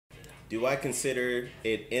Do I consider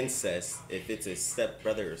it incest if it's a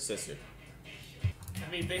stepbrother or sister?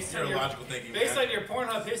 I mean, based Your on your logical thinking. based on your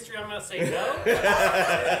Pornhub history, I'm gonna say no.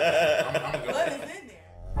 I'm gonna go. What is in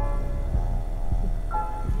there?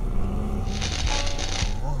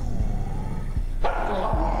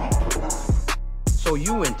 So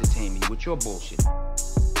you entertain me with your bullshit. I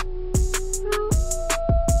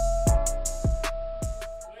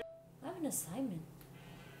have an assignment.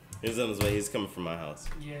 He's on his way. He's coming from my house.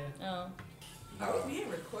 Yeah. Oh. Are we being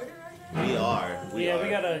recorded right now? We are. We yeah, are. we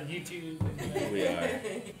got a YouTube. We are.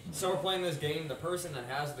 So we're playing this game. The person that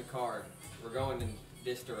has the card, we're going in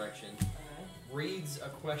this direction, reads a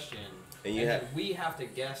question, And you have. we have to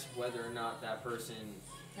guess whether or not that person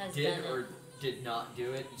Has did done it. or did not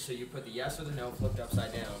do it. So you put the yes or the no flipped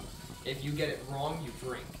upside down. If you get it wrong, you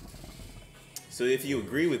drink. So if you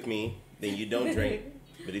agree with me, then you don't drink.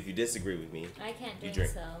 But if you disagree with me, I can't You drink,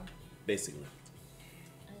 drink. so. basically.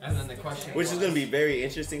 And then the question Which is was- going to be very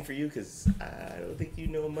interesting for you because I don't think you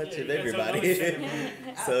know much Yeah, of you guys don't know everybody. shit.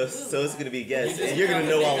 so it's going to be guess. And you're going to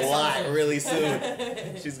know a lot really soon.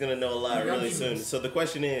 She's going to know a lot really soon. So the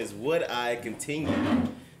question is, would I continue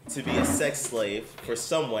to be a sex slave for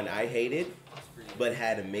someone I hated but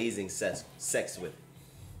had amazing sex with?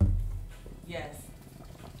 Yes.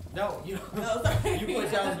 No, you No, sorry. you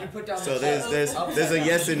put down. So the there's a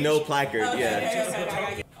yes and no placard. Okay, Yeah.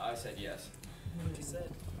 okay. I said yes. What you said?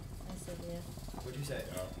 I said yeah. What'd you say?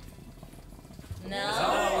 No.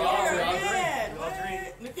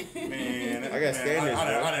 Man, I got standards, I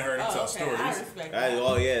bro. didn't heard him tell I stories. respect that.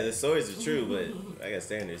 Oh yeah, the stories are true, but I got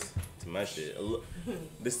standards to my shit.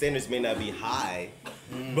 The standards may not be high,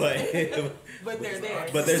 but But they're there.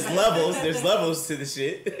 but there's levels. There's levels to the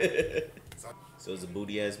shit. So it's a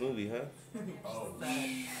booty ass movie, huh? Oh,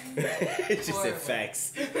 She said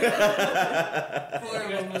facts.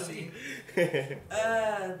 Horrible movie.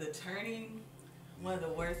 The Turning, one of the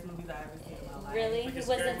worst movies I ever seen in my life. Really? Like a It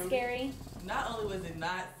scary wasn't movie? scary? Not only was it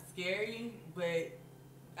not scary, but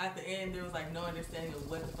at the end there was like no understanding of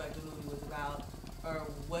what the fuck the movie was about or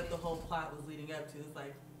what the whole plot was leading up to. It's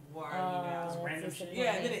like, why are you now? Oh, random that's shit.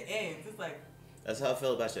 Yeah, and then it ends. It's like, That's how I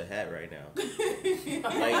feel about your hat right now.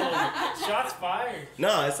 Shots fired.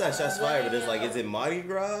 No, it's not shots fired, but it's like, is it Mardi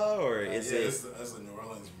Gras or is yeah, it? that's the New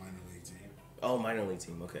Orleans minor league team. Oh, minor league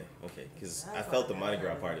team. Okay. Because I felt the Mardi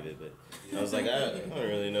Gras part of it, but I was like, I don't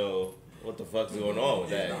really know what the fuck's going on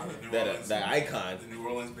with Yeah, no, the New that Orleans- that icon. The New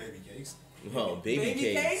Orleans baby cakes. Oh, baby Baby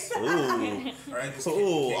cakes. cakes? Ooh. All right, this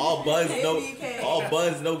Ooh, cake- all buns, no, Baby cakes. all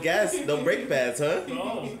buns, no gas, no brake pads, huh?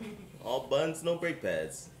 Oh. All buns, no brake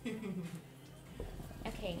pads.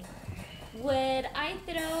 Okay. Would I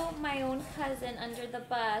throw my own cousin under the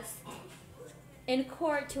bus in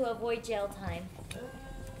court to avoid jail time?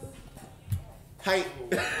 Height.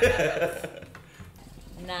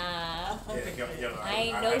 Nah. Yeah, I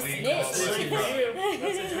ain't no Eileen snitch. Good for cold-blooded. you.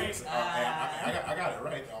 That's a drink. I got it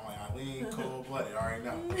right. I'm like, Eileen cold-blooded. I already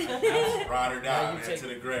know. Ride or die, Now you man, take- to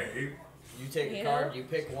the grave. You take a Yeah. card, you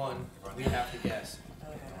pick one, we have to guess.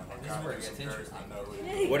 This is where it gets I interesting. know who it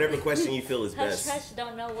is. Whatever question you feel is Hush, best. hush,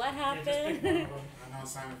 don't know what Yeah, just pick happened. one of them. I know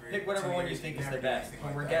Simon for Pick whatever 10 one you years, think he is the never did best. anything But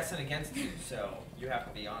like we're that. guessing against you, so you have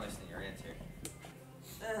to be honest in your answer.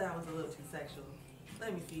 that was a little too sexual.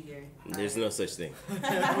 Let me see here. There's no such thing.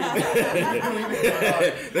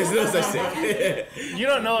 There's no such thing. You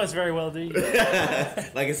don't know us very well, do you?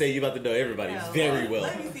 Like I said, you about to know everybody Yeah, very well.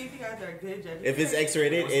 Let me see if you guys are good judges. If it's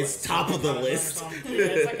X-rated, it's top of the list. Yeah,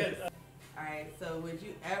 it's like a. Alright, so would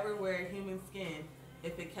you ever wear human skin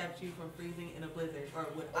if it kept you from freezing in a blizzard? Or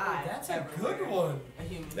would Oh, I that's a ever good wear one. a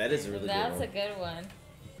human That is a really good That's one. a good one.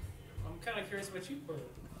 I'm kind of curious what you put.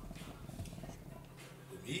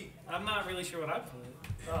 Me? I'm not really sure what I put.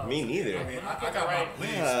 Oh. Me neither. I mean, I got my Right.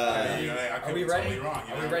 beliefs. Uh, I Are could we be ready? totally wrong.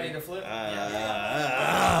 You know Are we what I ready mean? to flip?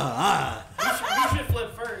 You should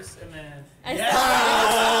flip first and then. I got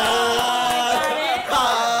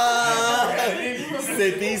it.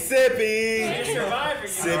 Sippy, sippy. You're a survivor.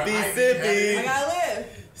 Sippy, I sippy. gotta live.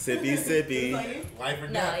 Sippy, sippy. Life or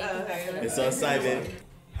No, death? you- Okay. It's on Simon.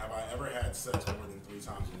 Have I ever had sex more than 3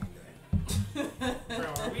 times in one day?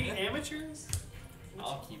 Bro, are we amateurs?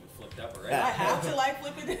 I'll keep it flipped up I already. have to like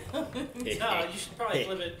flip it down. No, you should probably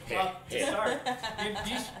flip it up to start.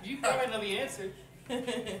 You probably know the answer.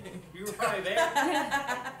 You were probably there.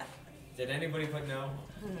 Did anybody put no?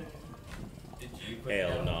 Did you put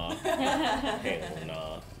Hell no? no. Hell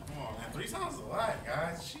no. Come on, man. 3 times is a lot,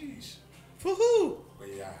 guys. Sheesh. Woohoo! But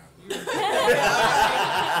yeah.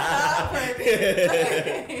 Perfect.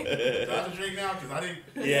 Do I have to drink now? Because I didn't.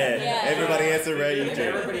 Yeah. Everybody answer right. You If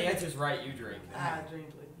drink. everybody answers right, you drink. I drink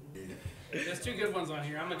with you. There's 2 good ones on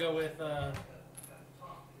here. I'm gonna go with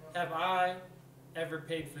have I ever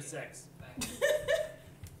paid for sex?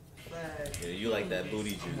 Yeah, you like that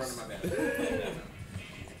booty I'm running juice. my mouth.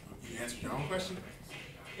 You answered your own question?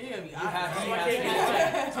 You're gonna be have- honest. So I can't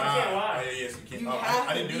lie. So I can't lie. Yeah, yes, you can. You Oh, have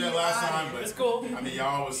I didn't to do be that last time, honest. but It's cool. I mean,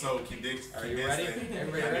 y'all was so convinced. Are you ready? that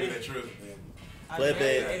Everybody I knew ready? the truth. I Flip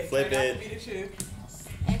dare it, you. flip Turn out it. to be the truth.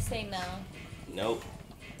 I say no. Nope.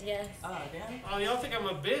 Yes. Oh, damn. Oh, y'all think I'm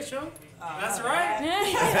a bitch, huh? Oh, That's my right.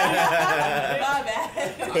 bad. My I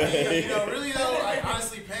bad. mean, you know, really though, like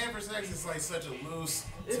honestly, paying for sex is like such a loose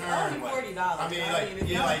It's term. only like, $40. I mean, it's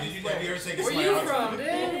yeah, not like, did you have you ever taken Where somebody you out? from, dude?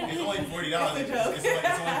 It's only $40. It's a joke. It's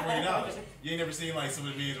only $40. You ain't never seen like some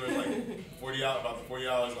of the memes where it's like $40 about the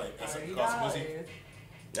 $40 like that's what it costs pussy.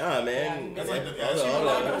 Nah, man. That's like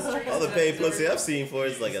the All the paid pussy I've seen for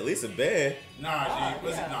is like at least a band. Nah, G, Oh,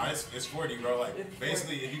 pussy, yeah. nah, it's 40, bro. Like It's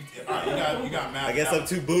basically, if you got math. I guess I'm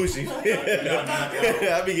too bougie. You got math out.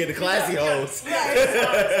 I be getting classy hoes. Right.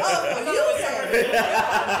 Oh, you there.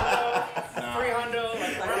 Nah, $300,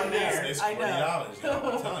 like around there. it's I know. $40. You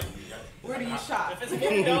know, I'm telling you. Where do you shop? If it's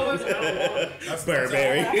 $40, I don't want it. That's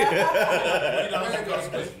Burberry. $40 costs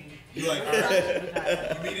pussy. You like, all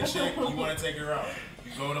right, you meet a chick, you want to take her out.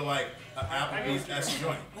 You go to like an Applebee's S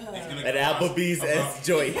joint. It's gonna An cost Applebee's about- S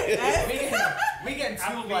joint. We getting too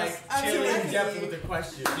Applebee's. like I'm chilly too in depth lucky. with the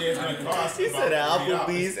question. Yeah, it's gonna cost. He said about an $40.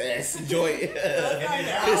 Applebee's S joint. And then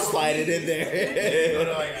now, Just slide it in you go to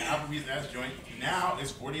there. like an Applebee's S joint. Now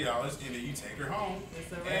it's $40, and then you take her home.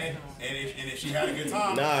 It's a And restaurant. if she had a good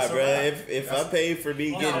time, Nah, it's a bro. wrap. If I That's- paid for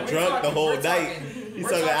me Well, getting no, we're drunk the talking- whole we're night, talking- you we're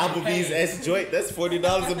talking talking Applebee's paying. S joint? That's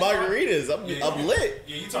 $40 in margaritas. I'm lit.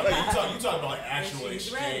 Yeah, you talking about like actual And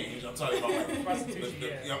she's ready. exchange. I'm talking about like Prostitution,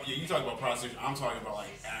 yeah, you talking about prostitution. I'm talking about like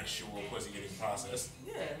actual pussy getting processed.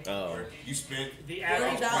 Yeah. Oh. Where you spent The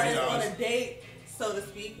 $40 average. on a date, so to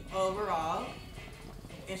speak, overall,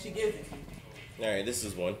 and she gives it to you. All right, this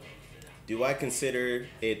is one. Do I consider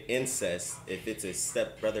it incest if it's a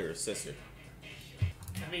stepbrother or sister?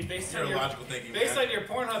 I mean, based You're on a your logical thinking based man. on your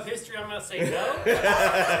Pornhub history, I'm gonna say no.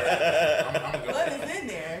 I'm gonna go. What is in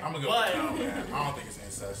there? I'm gonna go But- with no, man. I don't think it's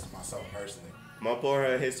incest myself personally. My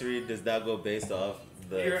Pornhub history does not go based off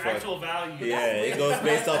the Your fuck- actual value. Yeah, it goes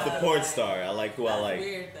based off the porn star. I like who I That's like.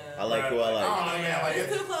 weird, though. I like who I I like. don't know, man. Like,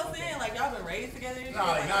 It's too close in. Like, y'all been raised together and shit. no,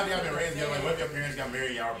 like, now y'all been you raised together. Like, understand. what if your parents got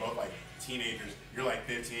married? Y'all are both like teenagers. You're like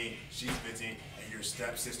 15, she's 15, and your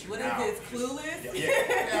stepsister What now. is this, Clueless? Yeah,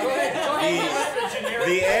 yeah. The generic.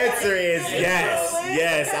 The answer is yes.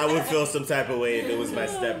 Yes, I would feel some type of way if it was my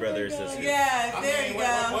stepbrother or sister. Yes, I there mean, you what-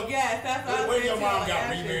 go. what- Yes, that's what I What was if your saying, mom like, got that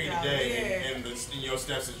remarried shit sounds today weird. and your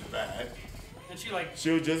stepsister's bad? And she like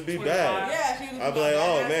She would just be 25. bad. Yeah, she was I'd be like, about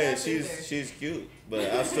oh that man, stepsister. she's cute, but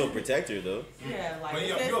I'll still protect her though. Yeah, like But a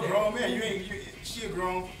you're a sister. grown man. She a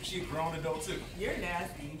grown adult too. You're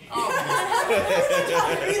nasty. Oh,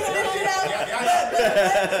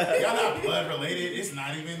 y'all not blood related. It's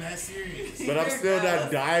not even that serious. But I'm still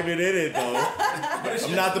not diving in it though.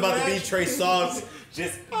 I'm not about to be Trey Songz.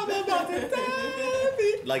 Just I'm about to dive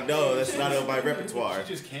in. Like no, that's not on my repertoire.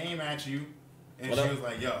 She just came at you, and What she up? was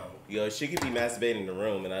like, "Yo, Yo, she could be masturbating in the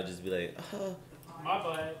room, and I'd just be like, my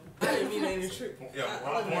butt. I didn't mean any truth. yo,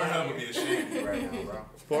 Pornhub would be ashamed of you right now, bro."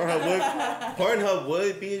 Pornhub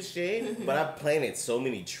would be ashamed, but I've planted so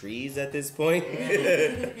many trees at this point I'm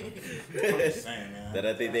just saying, man. that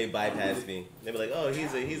I think they bypass me. They be like, oh,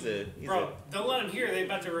 he's Bro, don't let them hear. They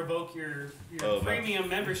about to revoke your Oh, my. premium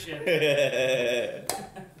membership. a.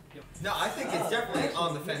 No, I think it's definitely an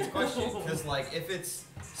on the fence question because, like, if it's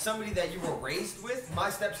somebody that you were raised with, my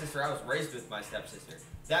stepsister, I was raised with my stepsister.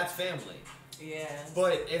 That's family. Yeah.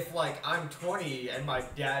 But if, like, I'm 20 and my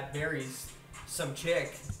dad marries some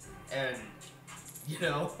chick, and you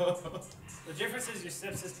know, The difference is your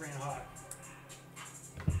stepsister ain't hot.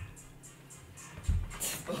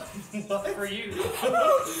 what? For you.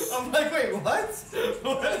 I'm like, wait, what?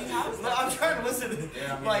 I'm trying to listen.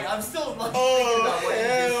 Yeah, I mean- like, I'm still like Oh, thinking about what you just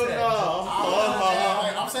hell said.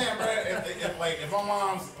 no. I'm saying, bro, if my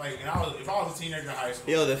mom's like, if I was a teenager in high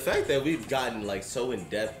school, Yo, the fact that we've gotten like so in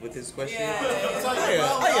depth with this question, Yeah.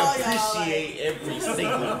 I appreciate every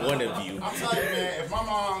single one of you. I'm telling you, man, if my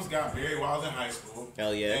mom's got married while I was in high school,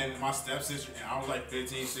 Hell yeah. and my stepsister, and I was like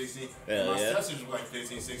 15, 16, Hell and my yeah. stepsister was like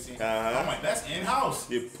 15, 16, Uh-huh. I'm like, that's in-house.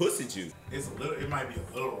 You pussied you. It might be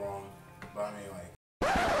a little wrong, but I mean,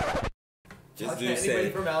 like, This Talk to dude anybody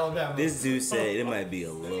said. from Alabama. This dude said it might be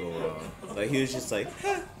a little wrong. Like he was just like,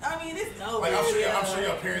 I mean, it's no like way. I'm sure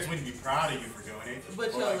your parents wouldn't be proud of you for doing it.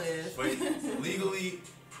 But Or, y'all like, is. But legally,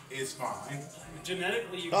 is fine.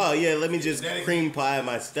 Genetically, you. Oh yeah, let me just cream pie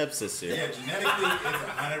my stepsister. Yeah, genetically, it's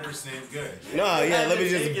 100% good. No, yeah, let me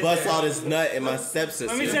just bust all this nut in my stepsister.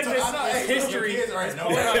 Let me check this history.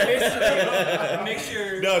 Make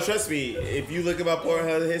sure. No, trust me. If you look at my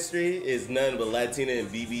Pornhub history, it's nothing but Latina and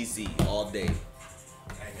BBC all day.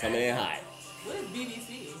 Coming in hot. What is BBC?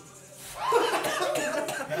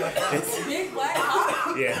 Big black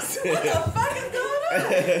hot? Yes. What the fuck is going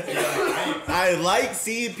on? I like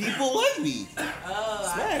seeing people like me.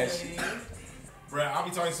 Oh, Smash. Bruh, I'll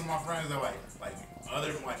be talking to some of my friends that like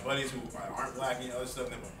other like buddies who aren't black and other stuff.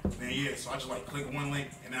 And man, yeah. So I just like click one link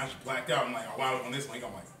and I just blacked out. I'm like, oh wow, on this link,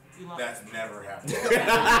 I'm like, that's never happened.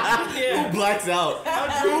 Who blacks out?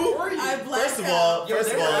 First of all,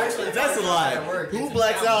 that's a lie. Who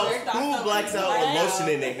blacks out? Who blacks out with lotion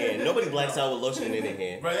in their hand? Nobody blacks out with lotion in their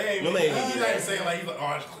hand. But hey, nobody he's like saying like he's like, oh,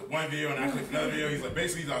 I just click one video and I click another video. He's like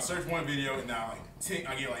basically I search one video and now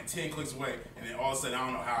I get like 10 clicks away and then all of a sudden I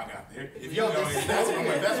don't know how I got there. If you know,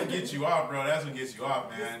 that's what gets you off, bro. That's what gets you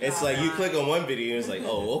off, man. It's like you click on one video and it's like,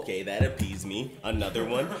 oh, okay, that appeased me. Another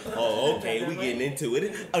one. Oh, okay, we getting into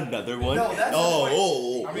it. Another one. No, that's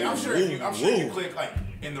I mean, I'm sure if you click like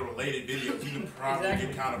in the related videos, you can probably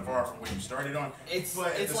get kind of far from where you started on. It's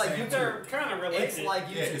but like they're kind of related. It's like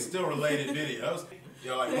YouTube. Yeah, it's still related videos.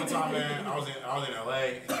 Yo, like one time, man, I was in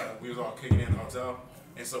LA and we was all kicking in the hotel,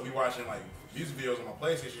 and so we watching like music videos on my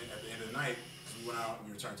PlayStation at the end of the night. So we went out,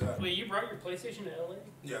 we were turned up. Wait, you brought your PlayStation to LA?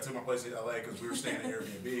 Yeah, I took my PlayStation to LA because we were staying at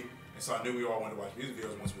Airbnb, and so I knew we all wanted to watch music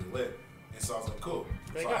videos once we were lit. And so I was like, cool.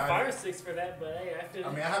 They so got Fire Sticks for that, but hey, I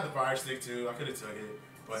mean, I had the Fire Stick too. I could have took it,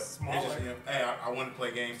 but it's just, you know, hey, I wanted to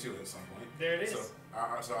play games too at some point. There it is.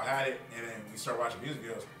 So I had it, and then we started watching music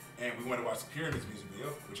videos, and we went to watch the Pyramids music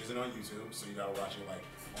video, which isn't on YouTube, so you gotta watch it like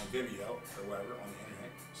on Vimeo or whatever on the internet.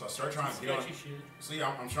 So I started trying to get on. So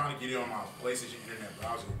yeah, I'm trying to get it on my PlayStation internet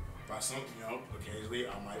browser. By some, you know, occasionally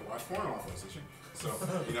I might watch porn on my PlayStation. So,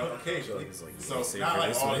 you know, occasionally. So not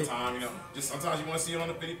like all the time, you know. Just sometimes you want to see it on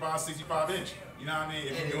the 55, 65 inch. You know what I mean?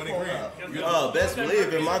 If you're doing it grand. Oh, best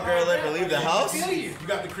believe if my girl ever leave the house. You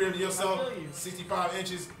got the crib to yourself, 65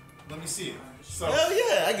 inches. Let me see it. So, hell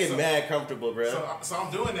yeah, I get mad comfortable, bro. So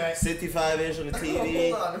I'm doing that. 65 inch on the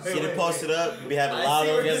TV, get it posted up, be having loud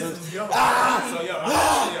orgasms. So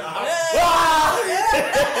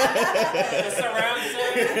Surround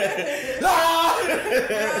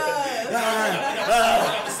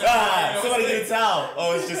somebody get a towel.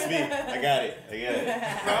 Oh, it's just me. I got it.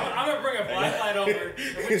 I'm gonna bring a black light over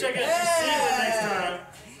and we check out the ceiling next time.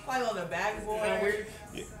 Like on the backboard.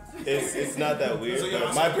 It's not that weird,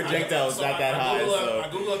 but my projectile is not that high. I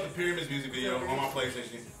Google up the Pyramids music video on my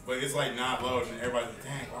PlayStation, but it's like not loading. Everybody's like,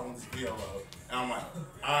 dang, why won't this video load? And I'm like,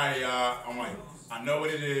 alright, I know what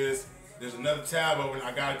it is. There's another tab over and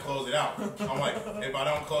I gotta close it out. I'm like, if I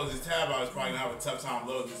don't close this tab, I was probably gonna have a tough time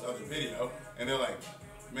loading this other video. And they're like,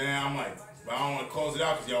 man, I'm like, but I don't want to close it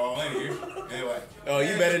out because y'all all in here. And they're like, oh,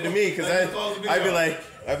 you better than me, because I'd be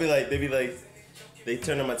like, they'd be like, they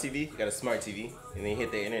turn on my TV, got a smart TV, and they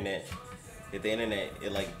hit the internet.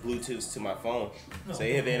 It like Bluetooths to my phone. So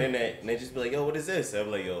they hit the internet, and they just be like, yo, what is this?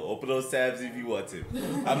 I'm like, yo, open those tabs if you want to.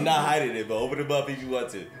 I'm not hiding it, but open them up if you want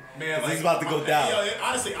to. Man, like, it's about to go down. Yo,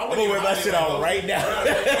 honestly, I'm gonna wear my shit out right now.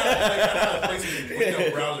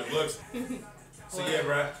 Browser looks. So yeah,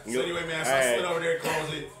 bro. So anyway, man, so I slid over there,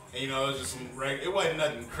 closed it, and you know, it was just some it wasn't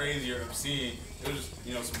nothing crazy or obscene. It was just,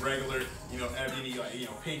 you know, some regular, you know, FDD, like, you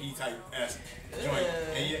know, pinky type esque joint.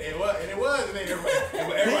 And yeah, it was, and then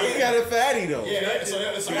everybody you got a fatty though. Yeah, so you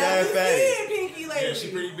got a fatty. Pinky lately. Yeah, she's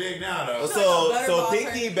pretty big now though. So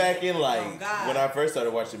Pinky back in like when I first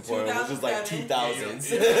started watching porn, which was like 2000s.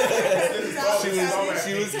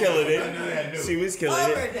 She was killing it. She was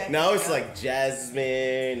killing it. Now it's like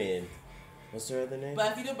Jasmine and what's her other name?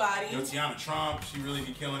 Buffy the Body. You know, Tiana Trump, she really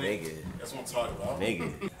be killing it. Nigga. That's what I'm talking about.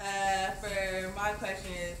 Nigga. For my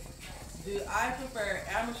question is, do I prefer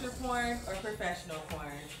amateur porn or professional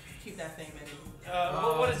porn? Keep that same energy.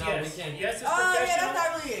 What is yes? Yes is professional. Oh yeah, that's not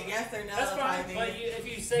really a yes or no. That's fine. But if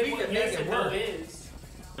you say what yes and no is.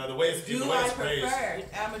 No, the way it's do I prefer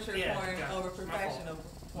amateur porn over professional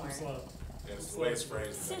porn? Yeah, the way it's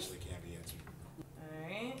phrased, it actually can't be answered.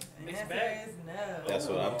 Alright. The Mixed answer bag. is no. That's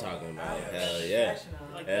what I'm talking about. Hell yeah. Professional.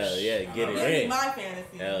 Hell yeah. Get it That's in. my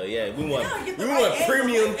fantasy. Hell yeah. We You want don't get the right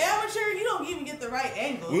premium. angle. Amateur, you don't even get the right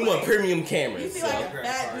angle. We want premium You cameras. see like a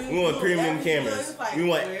fat dude. We want premium that cameras. like, We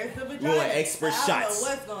want where's the we vagina? want expert I don't shots. know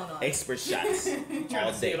what's going on. Expert shots. Trying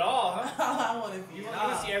All to see day. it all, huh? I want to see You it want to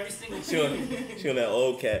all. see every single She on that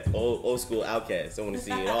old school outcast. I want to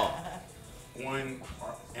see it all. One,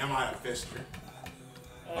 am I a fister?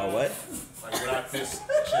 Or what? Like, would I fist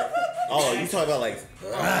a chick? Oh, you talking about like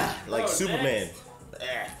Bro, Superman?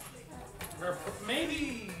 Or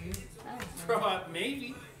maybe, bro,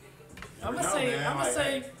 maybe. I'm gonna No, say, man, I'm gonna like,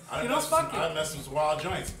 say, I you know, fuck I it. mess with some wild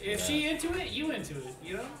joints. If she into it, you into it.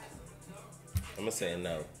 You know. I'm gonna say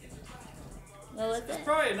no. What was it?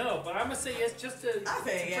 Probably no, but I'm gonna say yes just to, I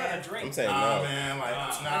say try yes. to drink. I'm saying Nah, no. man, like, nah.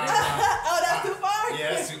 Oh, that's too far?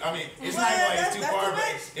 Yeah, it's too, I mean, it's What? not even like it's too That's far, too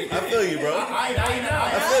but much? I feel you, bro. I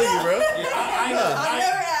feel you, bro. I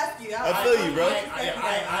never ask you. I feel you, bro.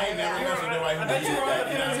 I ain't never messed with nobody who I bet did you were on the that.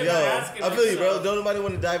 fence Yo, about asking I feel you, bro. yourself. Don't nobody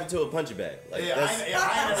want to dive into a punching bag. Like Yeah, that's. I ain't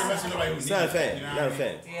never messed with nobody who It's needed not a that, fan. you know Not a what I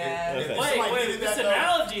fan. mean? Yeah. Not a fan. Somebody Wait, needed this that, though.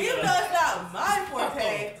 analogy. Even though. though it's not my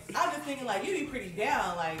forte, I'm just thinking like you be pretty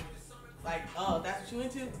down, like, oh, that's what you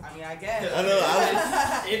into? I mean, I guess. I know.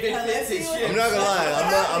 If it fits his shit. I'm not gonna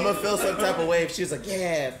lie. I'm gonna feel some type of way if she's like,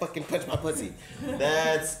 yeah, fucking punch my pussy.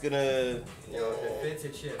 That's gonna. You know, if it fits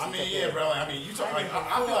his shit. I mean, yeah, bro. I mean, you talk like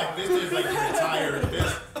I feel like this is like your entire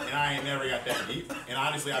this, and I ain't never got that deep. And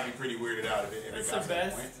honestly, I'd be pretty weirded out if it That's got the to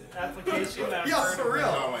that best point. application I've Yo, heard. for real.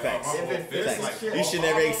 I'm like, Facts. oh, If it fits this, his like, shit. You should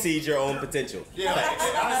never exceed your own potential. Yeah, like,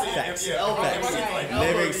 honestly, Facts. if it's like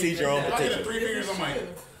Never exceed your own if I get a potential. 3 fingers, I'm like,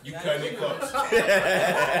 you cutting it close. Like,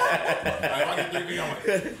 if I get 3 fingers, I'm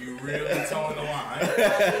like, you really towing the line.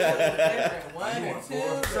 One or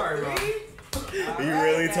two. Sorry, Rob. three. You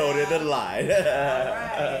really told it to lie.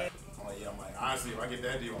 Alright. I'm like, honestly, if I get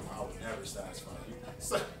that deal, I would never satisfy you.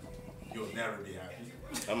 So, you'll never be happy.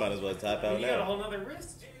 I might as well tap out You got a now. whole nother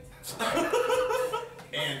wrist.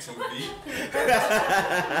 And 2 feet.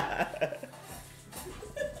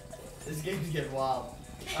 This game's getting wild.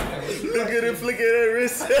 Look at him flicking that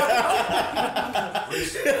wrist.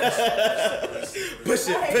 Push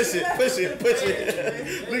it, push it, push it, push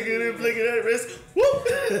it. Look at him flicking that wrist. Woo!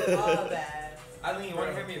 All bad. Eileen, you want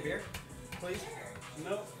to give me a beer? Please?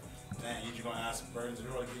 Nope. Dang, you gonna ask Burns and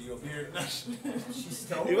Roy to give you a beer? She's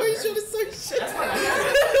still. Why you trying to start shit? That's why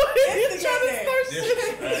You trying to start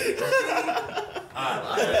shit?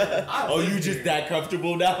 Oh, you just that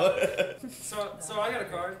comfortable now? So I got a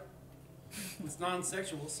card. It's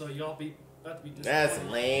non-sexual, so y'all be about to be That's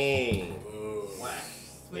disappointed. lame.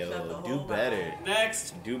 Switch up the Yo, whole do better. vibe.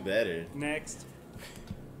 Next. Do better. Next.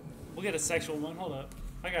 We'll get a sexual one. Hold up.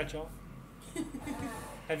 I got y'all.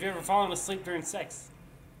 Have you ever fallen asleep during sex?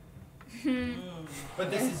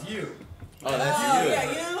 But this is you. Oh, that's Oh, you. yeah,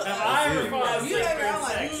 you. Have I ever you. fallen You asleep ever, during I'm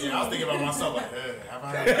like, sex? Yeah, I was thinking about myself like, have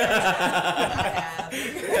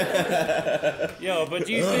I? Yo, but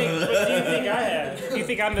do you think I have? Do you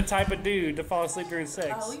think I'm the type of dude to fall asleep during sex?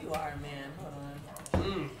 Oh, you are, man. Hold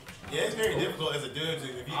on. Yeah, it's very difficult as a dude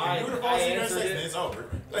to, if you I- were to I fall asleep during answered sex, it. then it's over.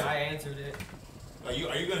 I answered it. Are you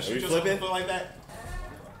gonna shoot you yourself in flipping? the foot like that?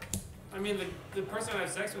 I mean, the person I have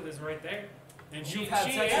sex with is right there, and she You've had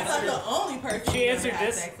sex That's answered. not the only person She you answered ever had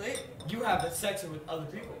this. sex with. You have sex with other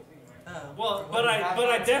people. Oh. Well, but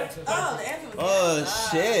I definitely. Oh, the answer was Oh,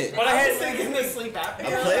 yes. shit. But I had. thinking the sleep apnea.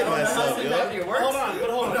 I played myself, yo. Hold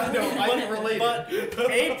on, I ain't related. But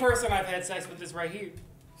a person I've had sex with is right here.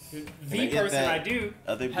 I The get person that? I do.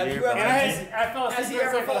 Other Have beer you ever- And I fell Has asleep he during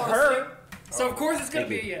ever sex with fallen her. So of course it's gonna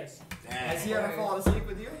Thank be a you. yes. Has he ever fallen asleep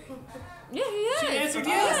with you? Yeah, he is. She answered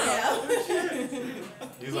yes.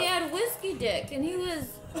 Yeah. He had whiskey dick, and he was.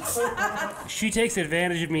 She takes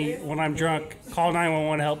advantage of me when I'm drunk. Call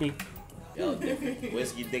 911 to help me. Yo,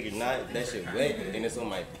 whiskey dick or not, that shit wet and it's on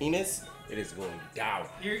my penis. It is going down.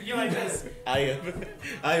 You're like this. I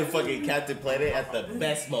am fucking Captain Planet at the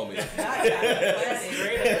best moment.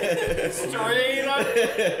 Straight up.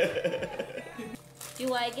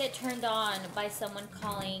 Do I get turned on by someone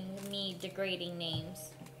calling me degrading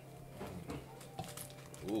names?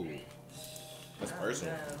 Ooh, that's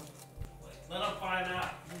personal. Let them find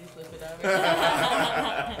out. You flip it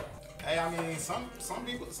over. Hey, I mean, some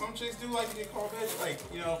people, some chicks do like to get called bitch, like,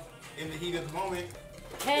 you know, in the heat of the moment.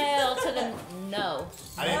 Hell to the no.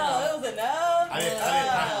 I didn't. No, it was a no.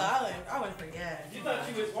 I I went for yes. You thought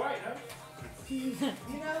she was white, huh? You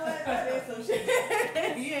know what? That is some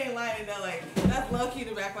shit. You ain't lying though. Like that's low key in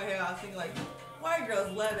the back of my head. I was thinking like, white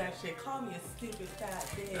girls love that shit. Call me a stupid fat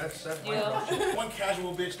bitch. That's Yeah. one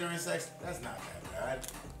casual bitch during sex. That's not that bad.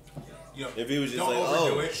 You know, If he was just don't like,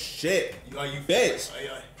 overdo oh it. shit, You bitch.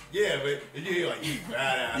 Yeah, but if you hear like you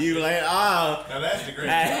badass. You like, ah. Now that's the great.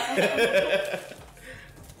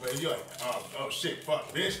 But if you're like, oh shit,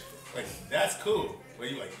 fuck, bitch. Like that's cool. But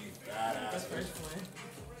you like you badass. That's bitch. first one.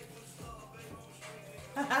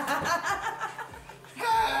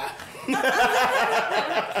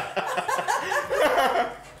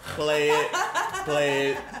 Play it, play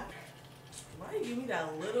it. Why you give me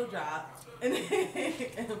that little drop and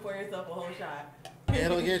then pour yourself a whole shot?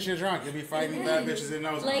 it'll get you drunk. You'll be fighting bad bitches in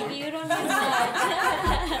no time. Like you don't know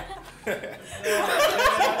much.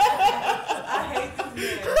 I hate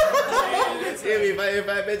this man. You'll be fighting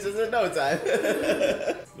bad bitches in no time.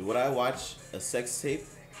 Would I watch a sex tape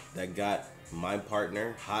that got my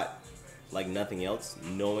partner hot like nothing else,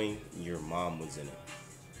 knowing your mom was in it?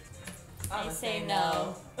 I say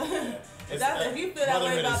no. If you feel that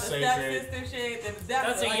way about the stepsister shit, then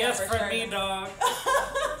That's a yes from me, dog.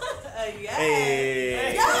 Yes.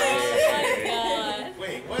 Hey. Oh my god.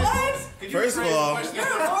 Wait, what? First of all, Your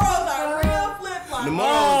morals are real flip-flop. the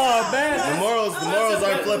morals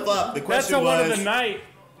aren't flip flop. The That's question the one of was, the night.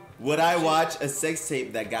 would I watch a sex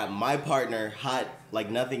tape that got my partner hot like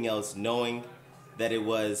nothing else, knowing that it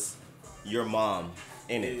was your mom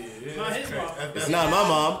in it? Not his mom. It's not my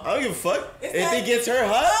mom. I don't give a fuck. It's If not- it gets her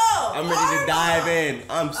hot, Oh, I'm ready to dive in.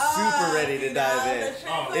 I'm super ready to you dive know, in. the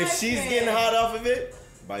trick If she's question. getting hot off of it,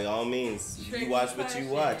 by all means, Tricky you watch what you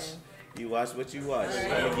watch. question. You watch what you watch.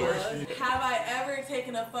 Alright. Have I ever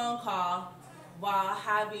taken a phone call while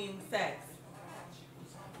having sex?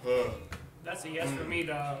 That's a yes for me,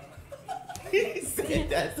 dog. He said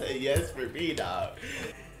that's a yes for me, dog.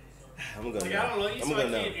 I'm gonna go. Like, I don't know. You I'm so I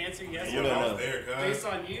gonna can't know. answer yes I'm or gonna no. know. There, cuz. Based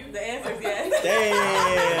on you? The answer is yes.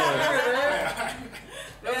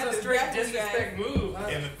 That was a straight disrespect move. Huh?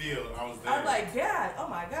 In the field, I was there. I'm like, Dad, oh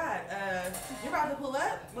my God, you're about to pull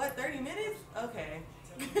up? What, 30 minutes? Okay.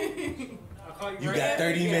 I'll call you You right got after.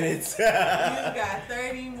 30 minutes. You got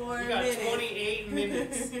 30 more You got minutes. 28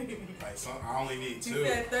 minutes. Like, I only need She 2.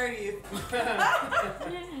 said 30.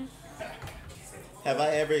 Have I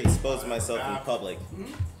ever exposed myself in public?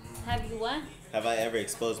 Have you what? Have I ever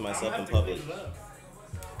exposed I'm myself gonna in have to public? clean it up.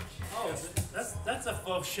 Oh, that's a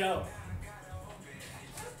faux show.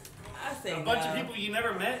 I say A no. bunch of people you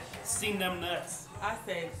never met, seen them nuts. I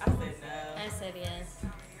said I said yes.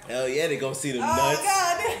 Hell yeah, they gonna see them no. nuts. Oh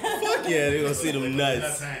God. Fuck yeah, they gonna see them That's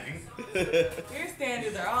nuts. hang. Your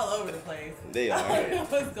standards are all over the place. They I don't know are.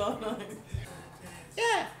 what's going on.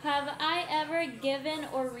 Yeah. Have I ever given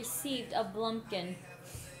or received a blumpkin?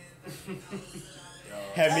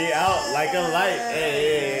 Have me out like a light.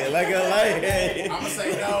 Hey, like a light. Hey. I'm gonna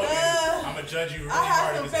say no, and I'm gonna judge you really I have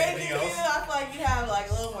hard some if it's faith in anything you. else. I feel like you have like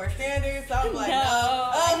a little more standards. So I'm like, No, no. I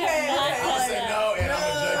Okay, have not okay. I'm gonna say no, and I'm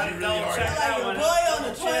gonna judge you really hard. Check Like that a one. boy on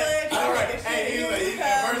the toilet. All right, Shit, hey, you he's become,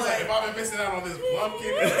 like, first, like, if I've been missing out on this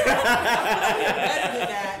blumpkin, better than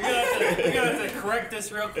that. You're gonna have to correct this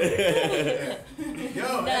real quick. yo,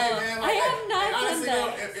 hey man, I have not done honestly,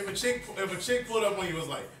 that. yo, if a chick pulled up on you, was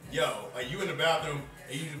like, yo, like you in the bathroom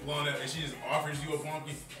and you just blowing up, and she just offers you a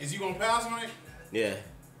blumpkin, is you gonna pass on it? Yeah,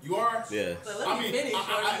 You are? yeah. So let I me mean, finish.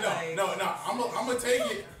 no, I'm gonna take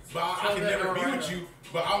it, but I can never be with you.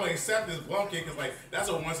 But I'm gonna accept this blumpkin because like that's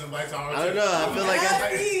a once in a lifetime. I don't know. I feel like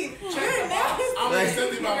I'm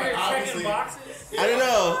accepting about like obviously. Checking boxes. I don't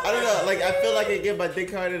know. Like I feel like I get my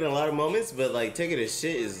dick hard in a lot of moments, but like taking a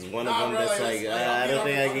shit is one of them that's like I don't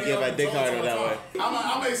think I can get my dick hard in that way. I'm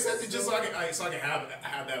gonna accept it just so I can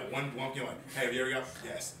have that one blumpkin. Like, hey, have you ever got?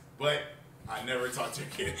 Yes, but I never talked to a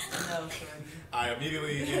kid. No, sorry. I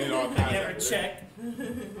immediately ended all contact. Never with check. her.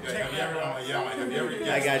 Yeah, have you ever?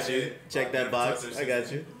 I got you. Check that I've never box. touched her I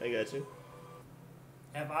got you. I got you.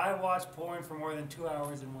 Have I watched porn for more than 2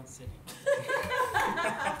 hours in one sitting?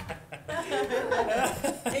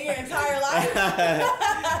 In your entire life?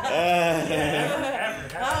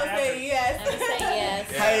 Ever. I would say yes. I would say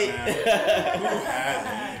yes. Who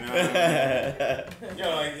hasn't? You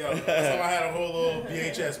know? Yo, so I had a whole little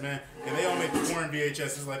VHS, man, and they all make porn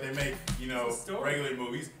VHSs like they make, regular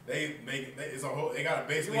movies. They make it's a whole. They gotta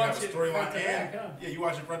basically You have a watch it storyline front to and back, huh? yeah, you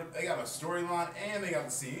watch it front. They got a storyline and they got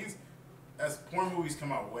the scenes. As porn movies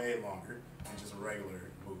come out way longer than just a regular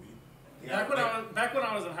movie. Back when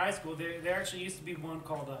I was in high school, there actually used to be one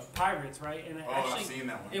called Pirates, right? And I've seen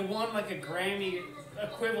that one. It won like a Grammy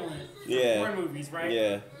equivalent for Yeah. porn movies, right?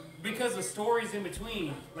 Yeah. Because the stories in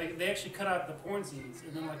between, like they actually cut out the porn scenes,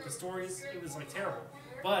 and then like the stories, it was like terrible,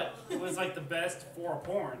 but it was like the best for a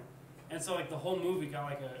porn, and so like the whole movie got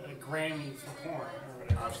like a Grammy for porn or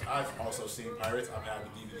whatever. I've also seen Pirates. I've had the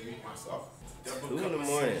DVD myself. 2 in the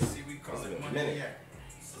morning. Minute.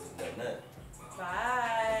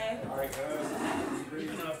 Bye. All right, guys. We've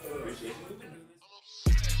been up for we've been doing this.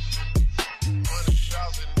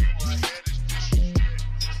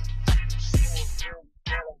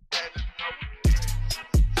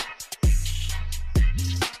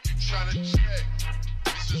 Trying to check.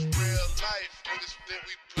 This is real life. Niggas think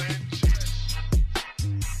we play.